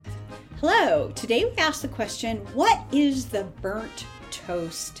Hello, today we asked the question, what is the burnt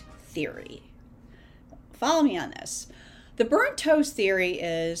toast theory? Follow me on this. The burnt toast theory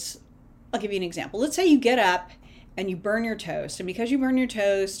is, I'll give you an example. Let's say you get up and you burn your toast, and because you burn your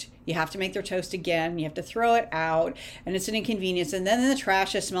toast, you have to make their toast again, you have to throw it out, and it's an inconvenience, and then the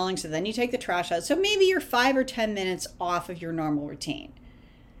trash is smelling, so then you take the trash out. So maybe you're 5 or 10 minutes off of your normal routine.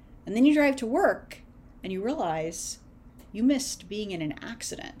 And then you drive to work and you realize you missed being in an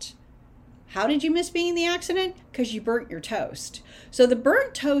accident. How did you miss being in the accident? Because you burnt your toast. So the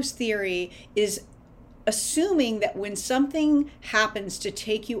burnt toast theory is assuming that when something happens to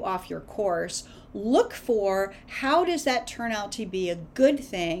take you off your course, look for how does that turn out to be a good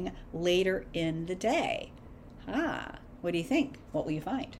thing later in the day. What do you think? What will you find?